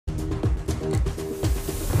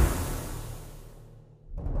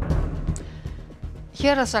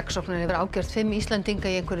Héraðssaksóknari hefur ákært 5 Íslendinga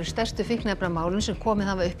í einhverjum stærstu fíkniefnamálum sem komið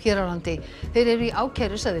hafa upp hér á landi. Þeir eru í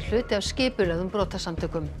ákæru sagði hluti af skipulögðum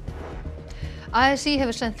brotasamtökum. ASÍ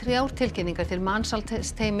hefur sent 3 tilkynningar til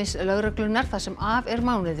mansalsteymis lögreglunnar þar sem af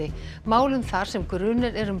mánuði. Málum þar sem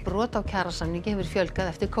grunur brot á kjarasamningi hefur fjölgað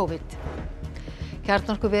eftir Covid.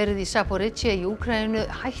 Kjarnorkuverið í Zaporizhzhia í Úkraínu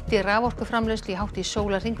hætti raforkuframleiðslu í hátt í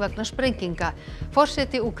sólarhring vegna sprenginga.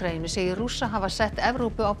 Forseti Úkraínu segir Rússa hafa sett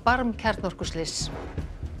Evrópu á barm kjarnorkuslys.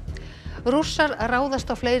 Rússar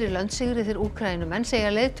ráðast á fleiri lönd sigri þeir Úkraínumenn,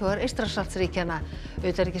 segja leiðtogar Eystrasaltsríkjanna.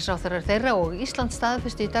 Utanríkisráðherrar þeirra og Ísland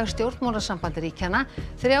staðfestu í dag Stjórnmálasambandið ríkjanna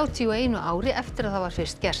 31 ári eftir að það var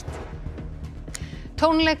fyrst gert.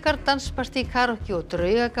 Tónleikar, danspartí, karaoke og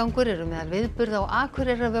draugagangur eru meðal viðburða á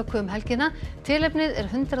Akureyrarvöku helgina. Tilefnið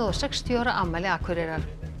 160 ára afmæli Akureyrar.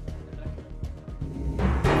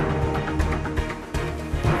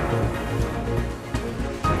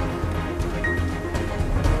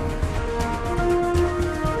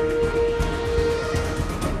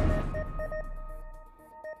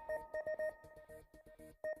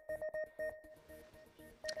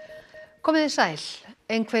 Komið þið sæl.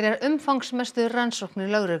 Einhverjar umfangsmestu rannsóknir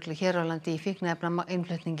lögreglu hér á landi í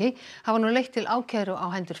fíkniefnainnflutningi hafa nú leitt til ákæru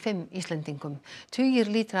á hendur 5 Íslendingum.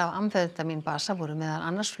 Tugir lítra af amfetamínbasa voru meðal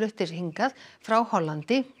annars fluttir hingað frá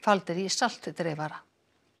Hollandi, faldir í saltdreifara.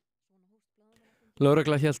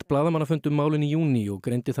 Lögregla hélt blaðamannafund málin í júní og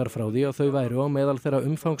greindi þar frá því að þau væru á meðal þeirra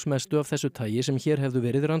umfangsmestu af þessu tagi sem hér hefðu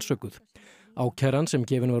verið rannsökuð. Ákæran sem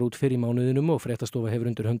gefin var út fyrr í mánuðinum og fréttastofa hefur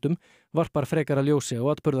undir höndum varpar frekara ljósi á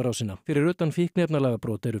atburðarásina. Fyrir utan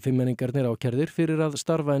fíkniefnalagabrot eru 5 menningarnir ákærðir fyrir að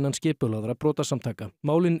starfa innan skipulagðra brotasamtaka.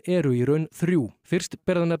 Málin eru í raun 3. Fyrst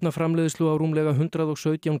ber að nefna framleiðslu á rúmlega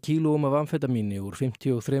 117 kílóum af amfetamíni úr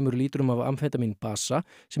 53 lítrum af amfetamínbasa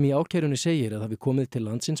sem í ákærunni segir að hafi komið til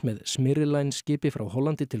landsins með Smyrline skipi frá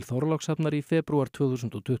Hollandi til Þorlákshafnar í febrúar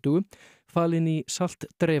 2020, falin í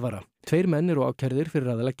saltdreifara. 2 menn eru ákærðir fyrir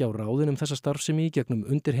að leggja á ráðin þessa starfsemi í gegnum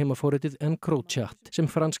undirheimaforritið EncroChat sem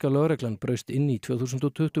franska lögreglan braust inn í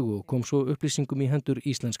 2020 og kom svo upplýsingum í hendur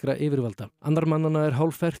íslenskra yfirvalda. Annar mannanna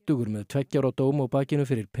hálffertugur með 2 ára dóm á bakinu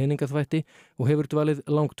fyrir peningaþvætti og hefur dvalið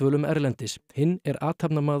langdvölum erlendis. Hinn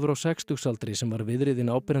athafnamaður á 60-aldri sem var viðriðinn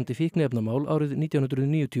áberandi fíkniefnamál árið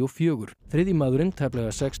 1994. Þriðji maðurinn, tæplega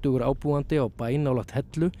 60 ábúandi á bæ nálægt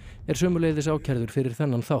Hellu, sömuleiðis ákærður fyrir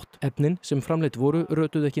þennan þátt. Efnin sem framleitt voru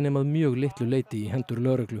rötuðu ekki nema mjög litlu leyti í hendur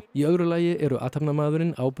lögreglu. Í öðru lagi eru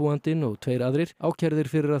athafnamaðurinn, ábúandinn og 2 aðrir ákærðir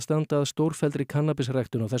fyrir að standa að stórfelldri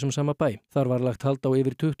kannabisræktun á þessum sama bæ. Þar var lagt hald á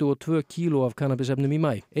yfir 22 kíló af kannabisefnum í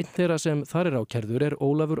maí. Einn þeirra sem þar ákærður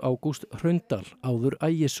Ólafur Ágúst Hraundal, áður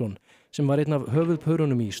Ægisson, sem var einn af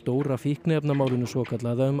höfuðpaurunum í stóra fíkniefnamálinu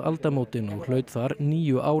svokallaða aldamótin og hlaut þar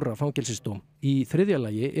 9 ára fangelsisdóm. Í þriðja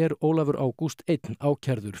lagi Ólafur Ágúst einn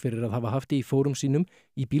ákærður fyrir að hafa haft í fórum sínum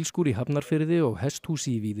í bílskúr í Hafnarfirði og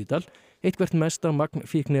hesthúsi í Víðidal eitthvert mesta magn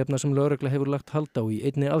fíkniefna sem lögregla hefur lagt hald á í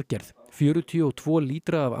einni aðgerð. 42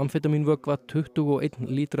 lítra af amfetamínvökva,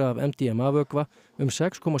 21 lítra af MDMA-vökva,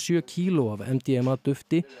 6,7 kíló af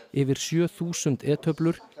MDMA-dufti, yfir 7000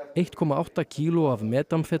 e-töflur, 1,8 kíló af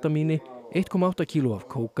metamfetamíni, 1,8 kíló af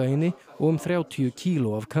kókaini og 30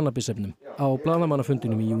 kíló af kannabisefnum. Á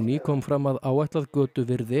blaðamannafundinum í júní kom fram að áætlað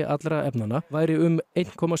götuvirði allra efnanna væri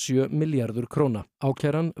 1,7 milljarður króna.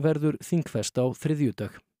 Ákæran verður þingfest á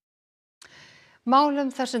þriðjudag. Málum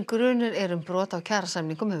þar sem grunur brot á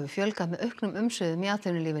kjarasamningum hefur fjölgað með auknum umsvifum í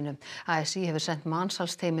atvinnulífinu. ASÍ hefur sent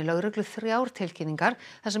mansalsteymi lögreglu 3 tilkynningar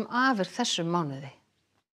þar sem af þessum mánuði.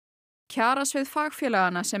 Kjarasvið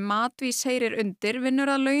fagfélagana sem Matvís heyrir undir vinnur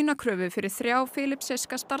að launakröfu fyrir 3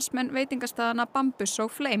 filippseyska starfsmenn veitingastaðana Bambus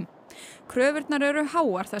og Fimm. Kröfurnar eru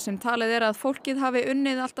háar þar sem talið að fólkið hafi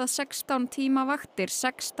unnið allt að 16 tíma vaktir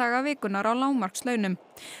 6 daga vikunar á lágmarkslaunum,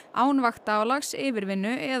 án vaktaálags,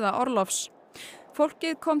 yfirvinnu eða orlofs.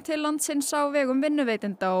 Fólkið kom til landsins á vegum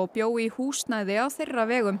vinnuveitenda og bjó í húsnæði á þeirra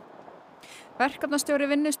vegum. Verkefnastjóri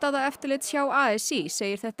vinnustaða eftirlits hjá ASÍ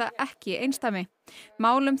segir þetta ekki einsdæmi.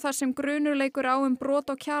 Málum þar sem grunur leikur á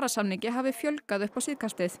brot á kjarasamningi hafi fjölgað upp á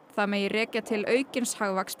síðkastið. Það megi rekja til aukins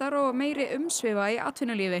hagvaxtar og meiri umsvifa í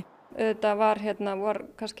atvinnulífi. Þetta var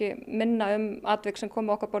kannski minna atvik sem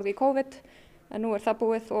komu okkar borði í COVID, en nú það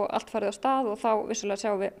búið og allt farið á stað og þá vissulega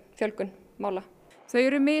sjáum við fjölgun mála. Þau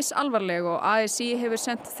eru misalvarleg og ASÍ hefur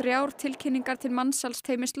sent 3 tilkynningar til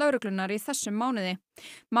mansalsteymis lögreglunnar í þessum mánuði.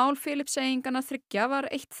 Mál Filippseyinganna 3 var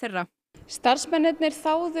eitt þeirra. Starfsmennirnir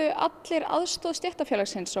þáðu allir aðstoð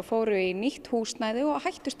stéttarfélagsins og fóru í nýtt húsnæði og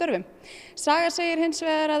hættu störfum. Saga segir hins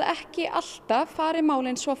vegar að ekki alltaf fari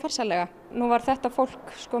málin svo farsællega. Nú var þetta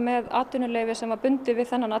fólk með atvinnuleyfi sem var bundið við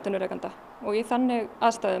þennan atvinnurekanda og í þannig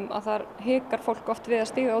aðstæðum að þar hikar fólk oft við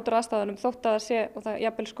að stíga út úr aðstæðunum þótt að það sé og það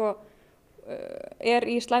jafnvel er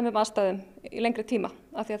í slæmum aðstæðum í lengri tíma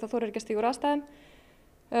af því að það þorir ekki að stíga úr aðstæðum.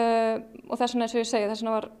 Og þess vegna eins og ég segi, þess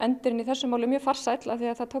vegna var endurinn í þessu máli mjög farsæll af því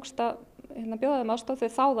að það tókst að bjóða þeim aðstoð,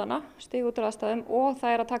 þau þáðana, stíga út úr aðstæðum og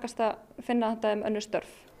það er að takast að finna þetta önnur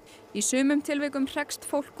störf. Í sumum tilvikum hrekst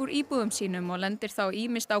fólk úr íbúðum sínum og lendir þá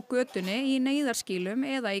ýmist á götunni í neyðarskýlum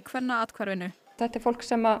eða í kvennaathvarfinu. Þetta er fólk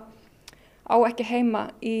sem á ekki heima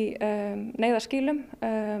í neyðarskýlum,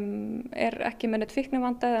 er ekki með neitt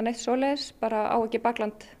fíknivanda eða neitt svoleiðis, bara á ekki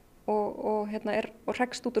bakland og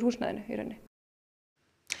hrekst út úr húsnæðinu í rauninni.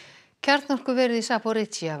 Kjarnorkuverið í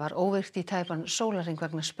Zaporizhzhia var óvirkt í tæpan sólarhring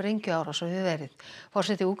vegna sprengjuárás við verið.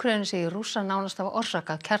 Forseti Úkraínu segir Rússa nánast hafa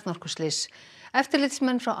orsakað kjarnorkuslys.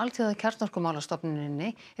 Eftirlitsmenn frá alþjóða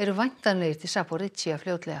kjarnorkumálastofnuninni eru væntanlegir til Zaporizhzhia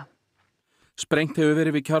fljótlega. Sprengt hefur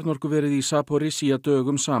verið við kjarnorkuverið í Zaporizhzhia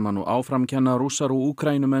dögum saman og áfram kenna Rússar og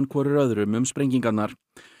Úkraínumenn hvorir öðrum sprengingarnar.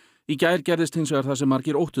 Í gær gerðist hins vegar það sem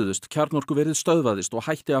margir óttuðust. Kjarnorkuverið stöðvaðist og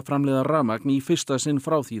hætti að framleiða rafmagn í fyrsta sinn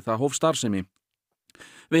frá því það hóf starfsemi.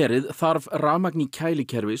 Verið þarf rafmagn í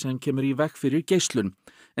kælikerfi sem kemur í veg fyrir geislun,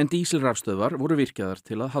 en dísilrafstöðvar voru virkjaðar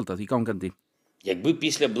til að halda því gangandi. Якби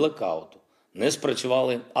після блекауту не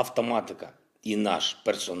спрацювала автоматика і наш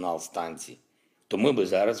персонал станції, то ми б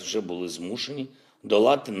зараз вже були змушені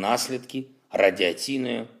долати наслідки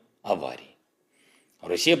радіаційної аварії.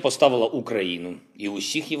 Росія поставила Україну і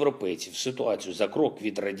усіх європейців в ситуацію за крок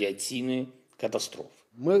від радіаційної катастрофи.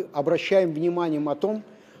 Мы обращаем внимание о том,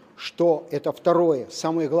 что это второе,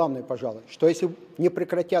 самое главное, пожалуй, что если не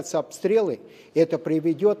прекратятся обстрелы, это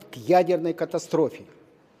приведет к ядерной катастрофе,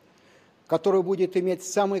 которая будет иметь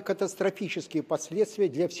самые катастрофические последствия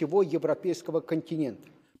для всего европейского континента.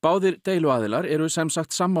 Báðir deiluaðilar eru sem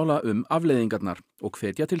sagt sammála afleiðingarnar og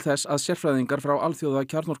hvetja til þess að sérfræðingar frá alþjóða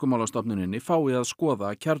kjarnorkumálastofnuninni fái að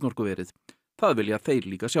skoða kjarnorkuverið. Það vilja þeir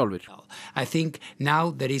líka sjálfir. I think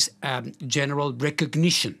now there is general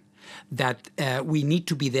recognition that we need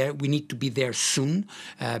to be there soon.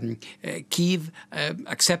 Kyiv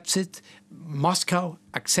accepts it, Moscow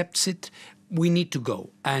accepts it, we need to go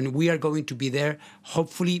and we are going to be there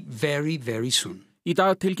hopefully very, very soon. Í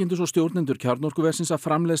dag tilkynntu svo stjórnendur kjarnorkuversins að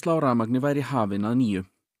framleiðsla á rafmagni væri hafin að nýju.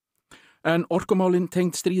 En orkumálin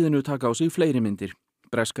tengd stríðinu taka á sig fleiri myndir.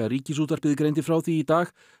 Breska ríkisútvarpið greindi frá því í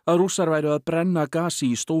dag að Rússar væru að brenna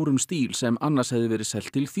gasi í stórum stíl sem annars hefði verið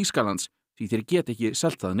selt til Þýskalands, því þeir get ekki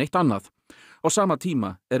selt það neitt annað. Á sama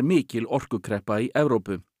tíma er mikil orkukreppa í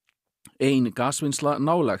Evrópu. Ein gasvinnsla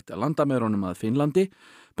nálægt landamærunum að Finnlandi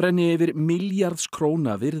brenni yfir milljarðs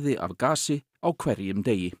króna virði af gasi á hverjum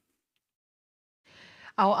degi.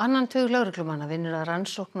 Á annan tug lögreglumanna vinnur að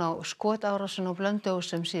rannsókn á skotárásinni á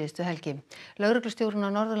Blönduósi síðustu helgi. Lögreglustjórinn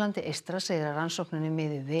á Norðurlandi Eystra segir að rannsókninni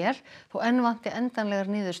miði vel þó enn vanti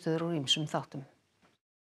endanlegar niðurstöður úr ýmsum þáttum.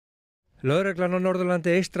 Lögreglan á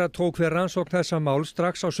Norðurlandi Eystra tók við rannsókn þessa mál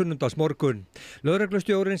strax á sunnudagsmorgun.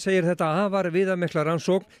 Lögreglustjórinn segir þetta afar viðamikla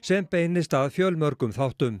rannsókn sem beinist að fjölmörgum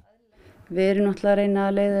þáttum. Við erum náttúrulega að reyna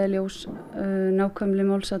að leiða í ljós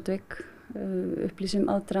nákvæmlega málsatvik, upplýsum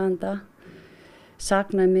aðdraganda,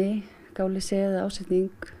 saknæmi, gáleysi eða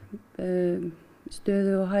ásetning,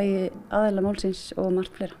 stöðu og hagi aðila málsins og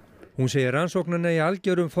margt fleira. Hún segir rannsóknina í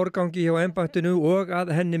algjörum forgangi hjá embættinu og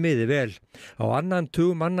að henni miði vel. Á annan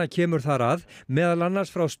tug manna kemur þar að, meðal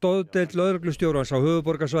annars frá stoðdeild lögreglustjórans á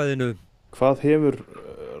höfuðborgarsvæðinu. Hvað hefur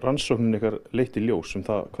rannsóknin ykkar leitt í ljós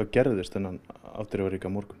það hvað gerðist þennan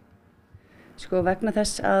afdrifaríka morgun? Vegna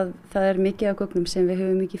þess að það er mikið af gögnum sem við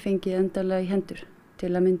höfum ekki fengið endanlega í hendur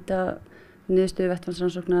til að mynda niðurstöðu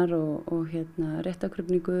vettvangsrannsóknar og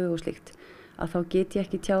réttakrufningu og slíkt, að þá get ég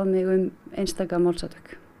ekki tjáð mig einstaka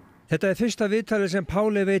málsatvik. Þetta er fyrsta viðtalið sem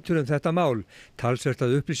Páli veitur þetta mál. Talsvert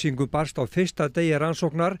að upplýsingum barst á fyrsta degi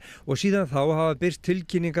rannsóknar og síðan þá hafa birst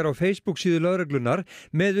tilkynningar á Facebook-síðu lögreglunar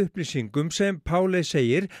með upplýsingum sem Páli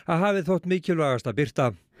segir að hafi þótt mikilvægast að birta.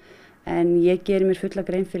 En ég geri mér fulla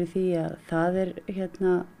grein fyrir því að það er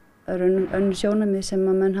önnur sjónarmið sem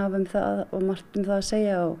að menn hafa það og margt það að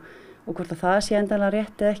segja og hvort að það sé endanlega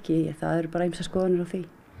rétt eða ekki, það eru bara ýmsar skoðanir á því.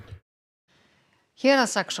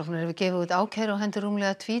 Héraðssaksóknari hefur gefið út ákæru á hendur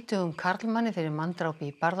rúmlega 20 karlmanni fyrir manndráp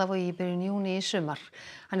í Barðavogi í byrjun júní í sumar.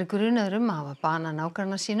 Hann er grunaður að hafa banað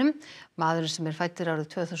nágranna sínum. Maðurinn sem er fæddur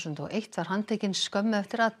árið 2001 var handtekinn skömmu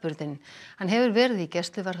eftir atburðinn. Hann hefur verið í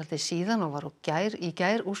gæsluvarðhaldi síðan og var í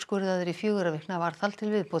gær úrskurðaður í 4 vikna varðhald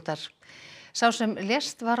til viðbótar. Sá sem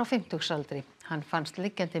lést var á 50-aldri. Hann fannst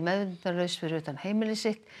liggjandi meðvitundarlaus fyrir utan heimili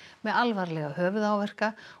sitt með alvarlega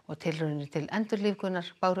höfuðáverka og tilraunir til endurlífgunar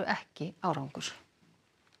báru ekki árangur.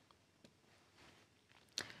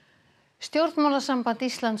 Stjórnmálasamband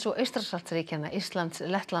Íslands og Eystrasaltsríkjanna, Íslands,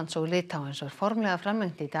 Lettlands og Litáens var formlega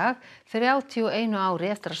framlengt í dag 31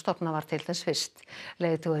 ári eftir að stofnað var til þess fyrst.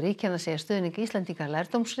 Leiðtogar ríkjanna segja stuðning Íslendinga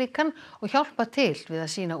lærdómsríkan og hjálpa til við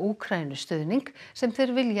að sýna Úkraínu stuðning sem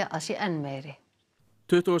þeir vilja að sé enn meiri.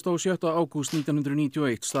 27. ágúst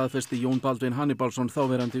 1991 staðfesti Jón Baldvin Hannibalsson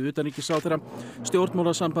þáverandi utanríkisráðherra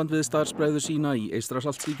stjórnmálasamband við starfsbræður sína í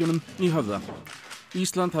Eystrasaltsríkjunum í Höfða.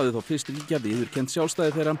 Ísland hafði þó fyrst ríkja viðurkennt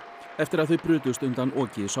sjálfstæði þeirra eftir að þau brutust undan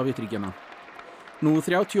oki Sovétríkjanna. Nú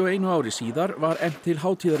 31 ári síðar var efnt til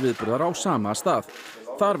hátíðarviðburðar á sama stað.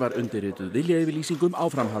 Þar var undirrituð viljayfirlýsing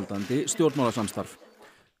áframhaldandi stjórnmálasamstarf.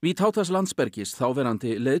 Vytautas Landsbergis,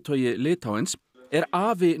 þáverandi leiðtogi Litáens,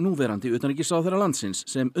 afi núverandi utanríkisráðherra landsins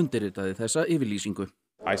sem undirritaði þessa yfirlýsingu.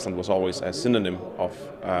 Iceland was always a synonym of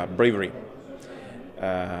bravery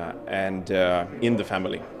and in the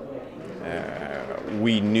family.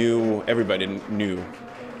 Everybody knew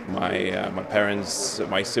my parents,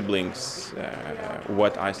 my siblings,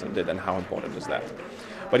 what Iceland did and how important is that.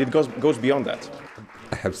 But it goes beyond that.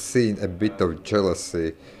 I have seen a bit of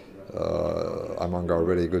jealousy among our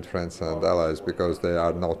very good friends and allies because they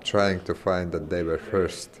are now trying to find that they were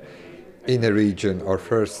first in a region or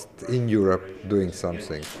first in Europe doing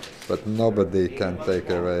something. But nobody can take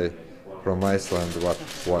away from Iceland what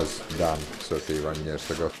was done 31 years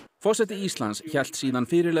ago. Forseti Íslands hélt síðan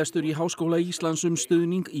fyrirlestur í Háskóla Íslands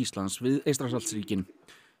stuðning Íslands við Eystrasaltsríkin.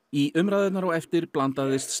 Í umræðurnar á eftir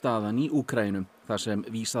blandaðist staðan í Úkraínu, þar sem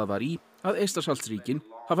vísað var í að Eystrasaltsríkin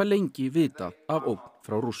hafa lengi vitað af ógn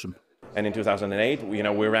frá Rússum. And in 2008,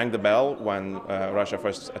 we rang the bell when Russia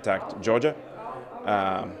first attacked Georgia.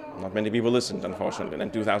 Not many people listened, unfortunately. And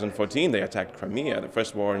in 2014, they attacked Crimea. The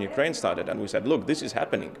first war in Ukraine started, and we said, look, this is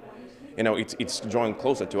happening. It's drawing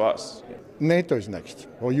closer to us. NATO is next,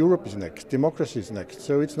 or Europe is next, democracy is next.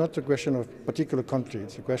 So it's not a question of particular country,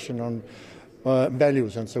 it's a question on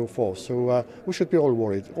values and so forth. So we should be all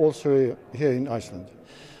worried, also here in Iceland.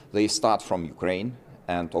 They start from Ukraine,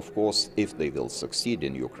 and of course, if they will succeed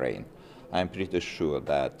in Ukraine, I'm pretty sure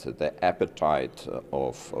that the appetite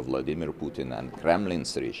of Vladimir Putin and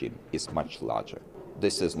Kremlin's regime is much larger.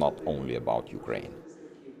 This is not only about Ukraine.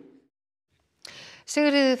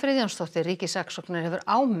 Sigríður Friðjónsdóttir ríkissaksóknari hefur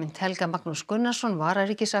áminnt Helga Magnús Gunnarsson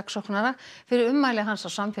Vararíkissaksóknara fyrir ummæli hans á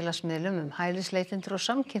samfélagsmiðlum hælisleitendur og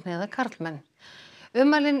samkynhneigða karlmenn.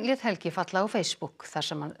 Ummælin lét Helgi falla á Facebook þar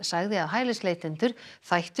sem hann sagði að hælisleitendur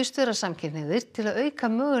þættust vera samkynhneigðir til að auka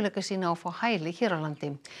möguleika sína á að fá hæli hér á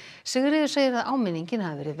landi. Sigríður segir að áminningin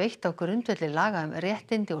hafi verið veitt á grundvelli laga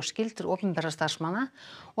réttindi og skyldur opinberra starfsmanna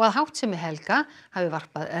og að háttsemi Helga hafi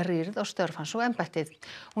varpað rýrð á störf hans og embættið.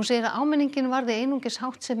 Hún segir að áminningin varði einungis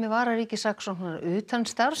háttsemi Vararíkissaksóknara utan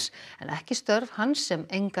starfs en ekki störf hans sem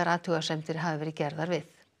engar athugasemdir hafi verið gerðar við.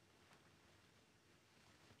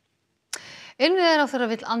 Innviðaráðherra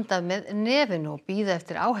vill anda með nefinu og bíða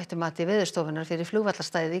eftir áhættumati Veðurstofunnar fyrir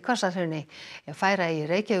flugvallarstæðið í Hvassahrauni. Ef færa eigi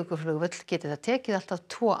Reykjavíkurflugvöll geti það tekið alltaf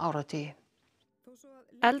 2 áratugi.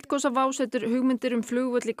 Eldgos af Vá setur hugmyndir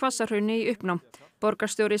flugvöll í Hvassahrauni í uppnám.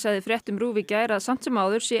 Borgarstjóri sagði Fréttum RÚV í gær að samt sem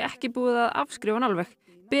áður sé ekki búið að afskrifa hann alveg.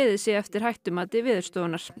 Beðið sé eftir hættumati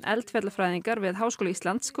Veðurstofunnar. Eldfjallafræðingar við Háskóla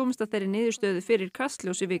Íslands komust að þeirri niðurstöðu fyrir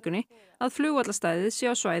Kastljós í vikunni að flugvallarstæðið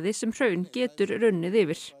sé á svæði sem hraun getur runnið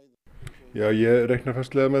yfir. Já, ég reikna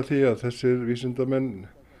fastlega með því að þessir vísindamenn,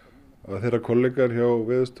 að þeirra kollegar hjá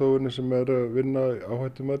Veðurstofunni sem að vinna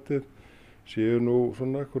áhættumatið séu nú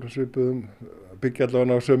svona hvernig svipuðum byggja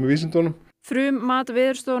allavega á sömu vísindunum. Mat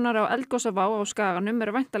Veðurstofunnar á eldgos af Vá á Skaganum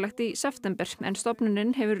væntanlegt í september en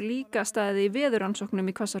stofnunin hefur líka staðið í veðurrannsóknum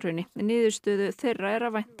í Hvassahrauni. Niðurstöðu þeirra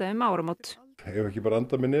að vænta áramót. Ef ekki bara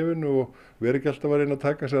anda með nefinu og vera ekki alltaf að reyna að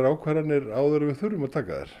taka sér ákvarðanir áður en við þurfum að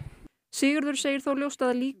taka þær. Sigurður segir þó ljóst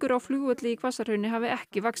að líkur á flugvölli í Hvassahrauni hafi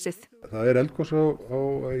ekki vaxið. Það eldgos á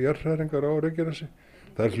jarðhræringar á Reykjanesi.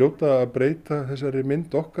 Það hljóta að breyta þessari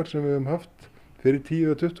mynd okkar sem við höfum haft fyrir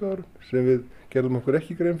 10-20 árum sem við gerðum okkur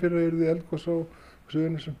ekki grein fyrir að yrði eldgos á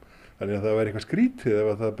Suðurnesjum. Þannig að það væri eitthvað skrítið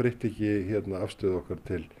ef það breytti ekki afstöðu okkar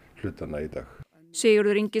til hlutana í dag.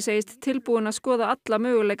 Sigurður Ingi segist tilbúin að skoða alla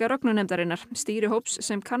möguleika rögnunefndarinnar, stýrihóps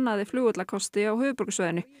sem kannaði flugvallakosti á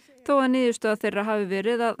höfuðborgarsvæðinu, þó að niðurstaða þeirra hafi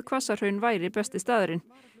verið að Hvassahraun væri besti staðurinn.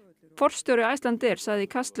 Forstjóri Icelandair sagði í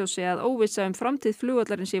Kastljósi að óvissa framtíð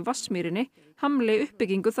flugvallarins í Vatnsmýrinni hamli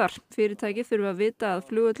uppbyggingu þar. Fyrirtæki þurfa að vita að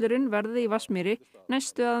flugvöllurinn verði í Vatnsmýri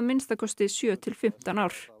næstu að minnstakosti 7 til 15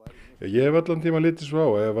 ár. Ég hef allan tíma litið svo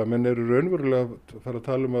á ef að menn eru raunverulega að fara að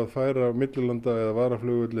tala að færa millilanda eða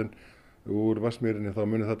varaflugvöllin úr Vatnsmýrinni þá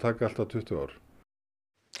muni það taka alltaf 20 ár.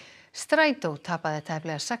 Strætó tapaði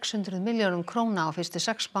tæplega 600 milljónum króna á fyrstu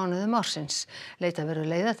 6 mánuðum ársins. Leitað verður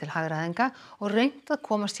leiða til hagræðinga og reynt að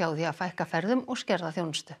komast hjá því að fækka ferðum og skerða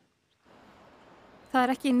þjónustu.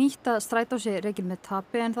 Það ekki nýtt að Strætó sé rekinn með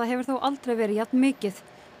tapi en það hefur þó aldrei verið jafn mikið.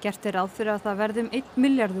 Gert ráð fyrir að það verði 1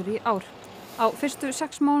 milljarður í ár. Á fyrstu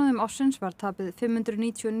 6 mánuðum ársins var tapið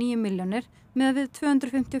 599 milljónir með við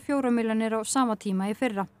 254 milljónir á sama tíma í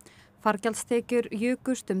fyrra. Fargjaldstekjur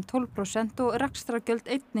jukust 12% og rekstrargjöld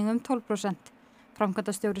einnig 12%.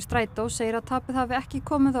 Framkvæmdastjóri Strætó segir að tapið hafi ekki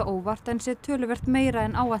komið á óvart en sé töluvert meira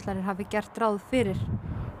en áætlanir hafi gert ráð fyrir.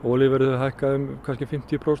 Olíuverðið hækkaði kannski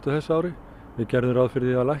 50% þessu ári. Við gerðum ráð fyrir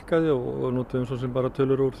því að lækkaði og notuðum svo sem bara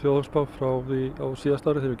tölur úr þjóðhagsspá frá því á síðasta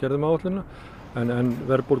ári þegar við gerðum áætlunina. En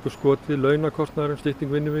verðbólguskotið, launakostnaður, stytting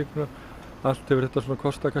vinnuvíkuna, allt hefur þetta svona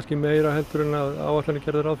kostað kannski meira heldur en að áætlanir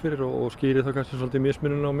gerðu ráð fyrir og skýrir það kannski svolítið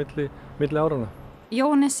mismunun á milli áranna.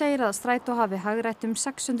 Jóhanni segir að Strætó hafi hagrætt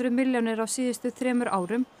 600 milljónir á síðustu 3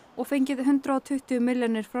 árum og fengið 120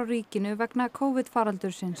 milljónir frá ríkinu vegna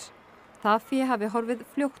COVID-faraldursins. Það fé hafi horfið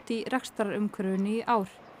fljótt í rekstrarumhverfinu í ár.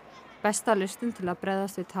 Besta lausnin til að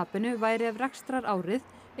bregðast við tapinu væri ef rekstrarárið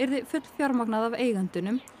yrði fullfjármagnað af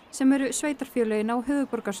eigendunum sem eru sveitarfélögin á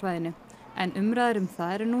höfuðborgarsvæðinu. En umræður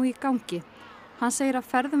það eru nú í gangi. Hann segir að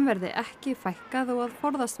ferðum verði ekki fækkað og að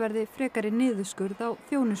forðast verði frekari niðurskurð á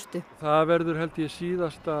þjónustu. Það verður held ég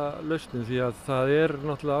síðasta lausnin því að það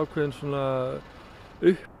náttúrulega ákveðin svona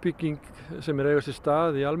uppbygging sem eiga sér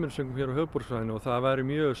stað í almenningssöngum hér á höfuðborgarsvæðinu og það væri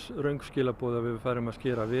mjög röng skilaboð að við færum að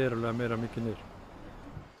skera verulega meira mikið niður.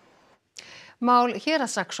 Mál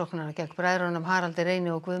héraðssaksóknara gegn bræðrunum Haraldi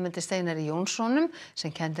Reyni og Guðmundi Steinari Jónssonum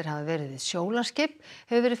sem kenndir hafa verið við sjólaskip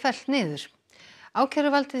hefur verið fellt niður.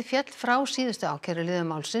 Ákæruvaldið féll frá síðustu ákæruliðum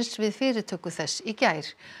málsins við fyrirtöku þess í gær.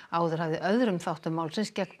 Áður hafði öðrum þáttum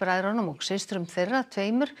málsins gegn bræðrunum og systrum þeirra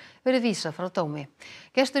 2 verið vísað frá dómi.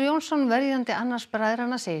 Gestur Jónsson, verjandi annars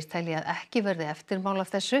bræðranna, segist telja að ekki verði eftirmál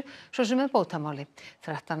af þessu, svo sem með bótamáli.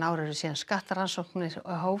 13 ár eru síðan skattarannsóknir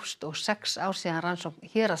hófst og 6 ár síðan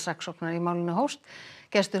rannsókn héraðssaksóknari í málinu hófst.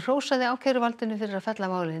 Gestur hrósaði ákæruvaldinu fyrir að fella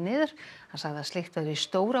málið niður. Hann sagði að slíkt væri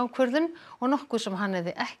stór ákvörðun og nokkuð sem hann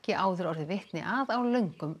hefði ekki áður orðið vitni að á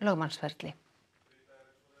löngum lögmannsferli.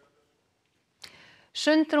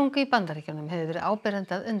 Sundrung í Bandaríkjunum hefur verið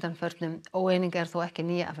áberandi að undanförnum. Óeining þó ekki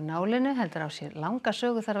ný af nálinni, heldur á sér langa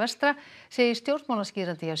sögu þar vestra, segir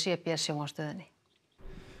stjórnmálaskýrandi á CBS sjónvarpsstöðinni.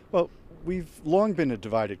 Well, we've long been a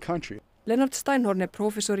divided country. Lennart Steinhorn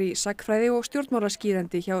prófessor í sagnfræði og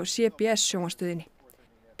stjórnmálaskýrandi hjá CBS sjónvarpsstöðinni.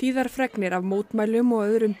 Tíðar fregnir af mótmælum og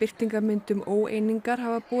öðrum birtingarmyndum óeiningar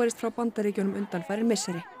hafa borist frá Bandaríkjunum undanfarin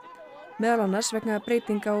misseri. Meðal annars vegna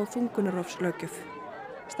breytinga á þungunarrofslöggjöf.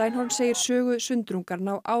 Steinhorn segir sögu sundrungar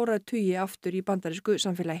ná áratugi aftur í bandarísku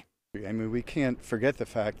samfélagi. I mean, we can't forget the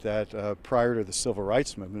fact that prior to the civil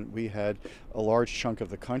rights movement, we had a large chunk of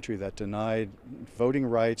the country that denied voting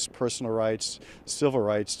rights, personal rights, civil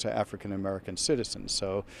rights to African American citizens.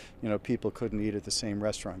 So, people couldn't eat at the same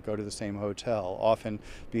restaurant, go to the same hotel, often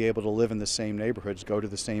be able to live in the same neighborhoods, go to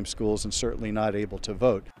the same schools, and certainly not able to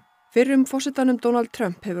vote. Fyrrum forsetanum Donald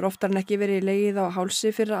Trump hefur oftar en ekki verið legið á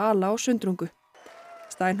hálsi fyrir að ala á sundrungu.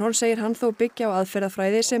 Steinhorn segir hann þó byggja á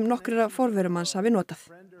aðferðafræði sem nokkrir af forverum hans hafi notað.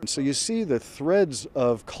 So you see the threads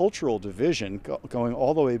of cultural division going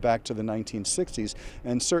all the way back to the 1960s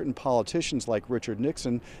and certain politicians like Richard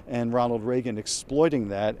Nixon and Ronald Reagan exploiting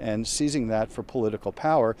that and seizing that for political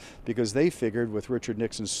power because they figured with Richard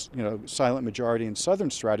Nixon's silent majority and Southern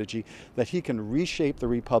strategy that he can reshape the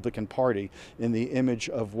Republican Party in the image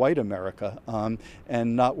of white America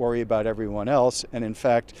and not worry about everyone else and in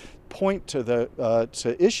fact point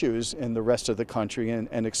to issues in the rest of the country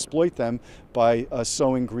and exploit them by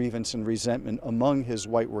sowing grievance and resentment among his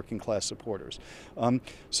white working class supporters.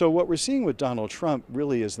 So what we're seeing with Donald Trump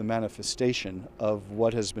really is the manifestation of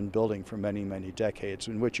what has been building for many, many decades,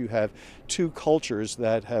 in which you have two cultures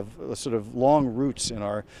that have sort of long roots in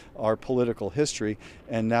our political history,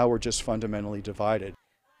 and now we're just fundamentally divided.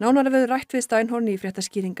 Nánar við rætt við Steinhorn í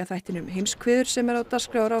fréttaskýringaþættinum Heimskviður sem á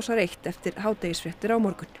dagskrá Rásar 1 eftir hádegisfréttir á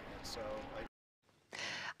morgun.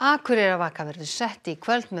 Akureyrarvaka verður sett í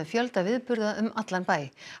kvöld með fjölda viðburða allan bæ.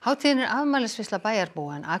 Hátíðin afmælisveisla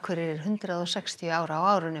bæjarbúa en Akureyri 160 ára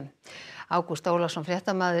á árunum. Ágúst Ólafsson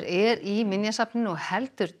fréttamaður í minjasafninu og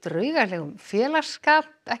heldur draugalegum félagsskap,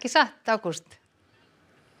 ekki satt, Ágúst?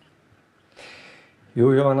 Jú,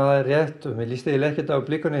 það er rétt og mér líst eiginlega ekkert á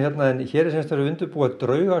blikunni hérna en hér er semst að undirbúa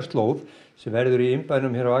draugaslóð sem verður í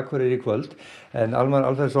innbænum hér á Akureyri í kvöld en Almar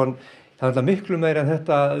Alfreðsson, það er miklu meira en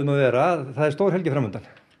þetta að vera, það er stór helgi framundan.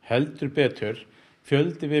 Heldur betur,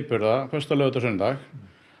 fjöldi viðburða, föstudag, laugardag og sunnudag,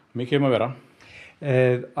 mikið að vera.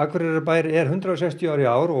 Akureyrarbær er 160 ári í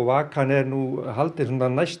ár og vakan er nú haldið svona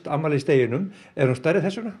næst afmælisdeginum, er hún stærri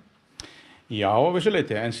þessuna? Já, á vissu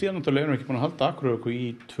leyti, en síðan náttúrulega erum við ekki búin að halda Akureyri í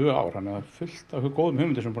 2 ár, þannig að fullt af góðum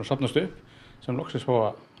hugmyndir sem búin að safnast upp, sem loksins fá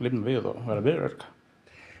að lifna við og vera viðverka.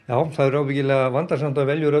 Já, það er ábyggilega vandarsamt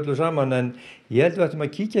að velja öllu saman, en ég held við ættum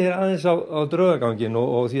að kíkja hér aðeins á draugaganginn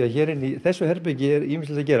og því að hér inn í þessu herbyggi er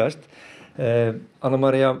ýmislegt að gerast. Anna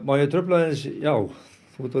María, má ég trufla aðeins? Já,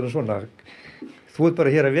 þú ert orðin svona, þú ert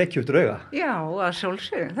bara hér að vekja upp drauga. Já, að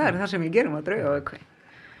sjálfsögðu, það er það sem við gerum að draugavöku.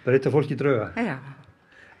 Breyta fólki í drauga? Já.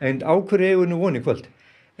 En á hverju eigum við nú von í kvöld?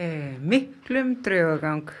 Miklum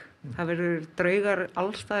draugagang. Það verður draugar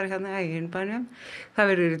allstaðar hérna í innbænum. Það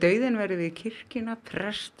verður dauðinn verður við kirkjuna,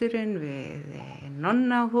 presturinn við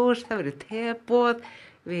nonnahús, það verður teboð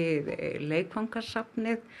við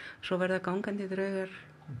leikfangasafnið, svo verða gangandi draugar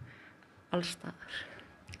allstaðar.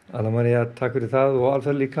 Anna María, takk fyrir það og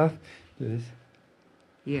Alfred líka.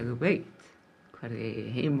 Ég veit hverði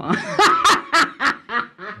heima.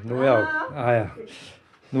 Nú já, aðja.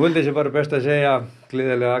 Nú vildi ég bara best að segja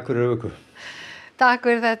gleðilega Akureyrarvöku. Takk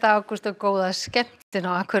fyrir þetta ágúst og góða skemmtun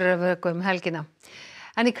á Akureyrarvöku helgina.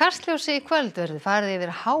 En í Kastljósi í kvöld verður farið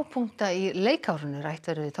yfir hápunkta í leikárinu. Rætt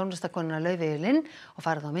verður við tónlistakonuna Laufeyju Lind og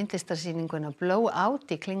farið á myndlistarsýninguna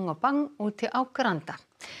Blowout í Kling og Bang úti á Granda.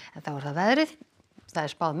 En þá er það veðrið. Það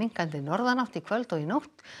er spáð minnkandi norðanátt í kvöld og í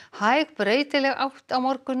nótt. Hæg breytileg átt á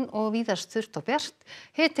morgun og víðast þurrt og bjart.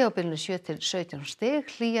 Hiti á bilinu 7 til 17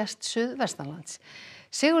 stig, hlýjast suðvestanlands.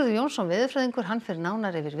 Sigurður Jónsson veðurfræðingur, hann fer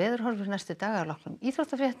nánar yfir veðurhorfur næstu daga að loknum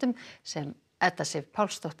íþróttafréttum sem Edda Sif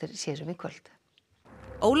Pálsdóttir sér í kvöld.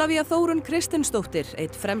 Ólafía Þórunn Kristinsdóttir,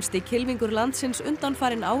 eitt fremsti kylfingur landsins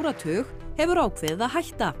undanfarinn áratug, hefur ákveðið að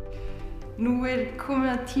hætta. Nú er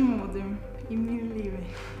komið að tímamótum í mínu lífi.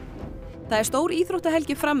 Það er stór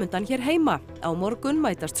íþróttahelgi framundan hér heima. Á morgun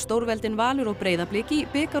mætast stórveldin Valur og Breiðablik í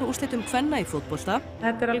bikarúrslitum kvenna í fótbolta.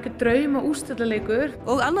 Þetta er algjör drauma úrslitaleikur.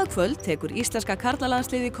 Og annað kvöld tekur íslenska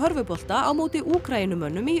karlalandsliðið í körfubolta á móti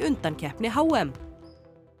Úkraínumönnum í undankeppni HM.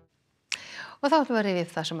 Og þá ætlum við að rifja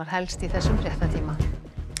upp það sem var helst í þessum fréttatíma.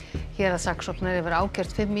 Héraðssaksóknari hefur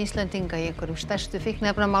ákært 5 Íslendinga í einhverjum stærstu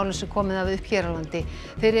fíkniefnamálum sem komið hafa upp hér á landi.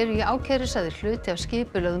 Þeir eru í ákæru sagðir hluti af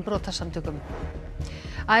skipulögðum brotasamtökum.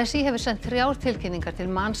 ASÍ hefur sent 3 tilkynningar til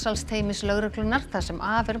mansalsteymis lögreglunnar þar sem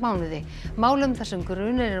af er mánuði. Málum þar sem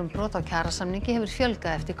grunur er brot á kjarasamningi hefur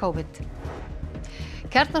fjölgað eftir COVID.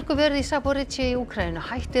 Kjarnorkuverinu í Zaporizhzhia í Úkraínu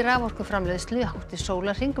hætti raforkuframleiðslu hátt í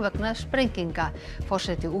sólarhring vegna sprenginga.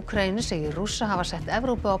 Forseti Úkraínu segir Rússa hafa sett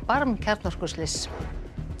Evrópu á barm kjarnorkuslyss.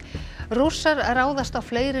 Rússar ráðast á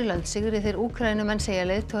fleiri lönd sigri þeir Úkraínumenn segja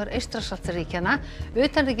leiðtogar Eystrasaltsríkjanna.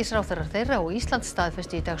 Utanríkisráðherrar þeirra og Ísland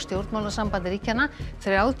staðfestu í dag Stjórnmálasambandið ríkjanna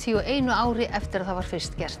 31 ári eftir að það var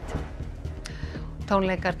fyrst gert.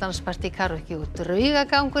 Tónleikar, danspartí, karaoke og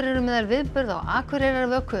draugagangur eru meðal viðburða á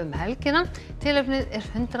Akureyrarvöku helgina. Tilefnið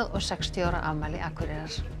er 160 ára afmæli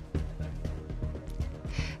Akureyrar.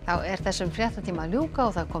 Þá er þessum fréttatíma að ljúka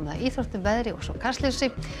og það kom það íþróttum, veðri og svo Kastljósi.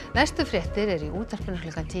 Næstu fréttir eru í útvarpinu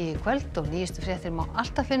klukkan 10 í kvöld og nýjustu fréttir má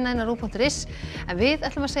alltaf finna inn á rúv.is. En við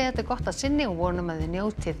ætlum að segja þetta gott að sinni og vonum að þið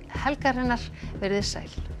njótið helgarinnar. Verið sæl.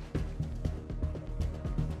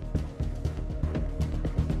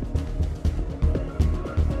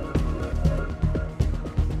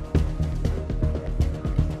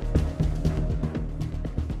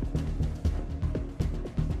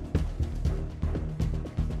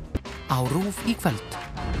 Á RÚV í kvöld.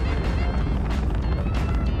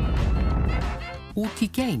 Út í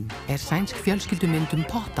geim er sænsk fjölskyldumynd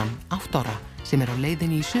Pottan, 8 ára, sem er á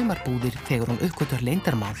leiðinni í sumarbúðir þegar hún uppgötvar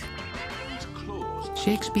leyndarmál.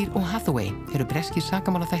 Shakespeare og Hathaway eru breskir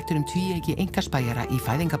sakamálaþættir tvíeyki einkaspæjara í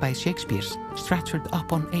fæðingabæ Shakespeares,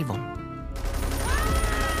 Stratford-upon-Avon.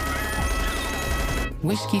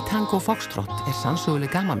 Whisky Tango Foxtrot er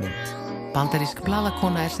sannsöguleg gamanmynd. Bandarísk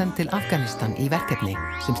blaðakona er send til Afganistan í verkefni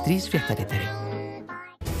sem stríðsfréttaritari.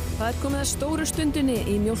 Það er komið að stóru stundinni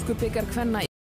í mjólkurbikar kvenna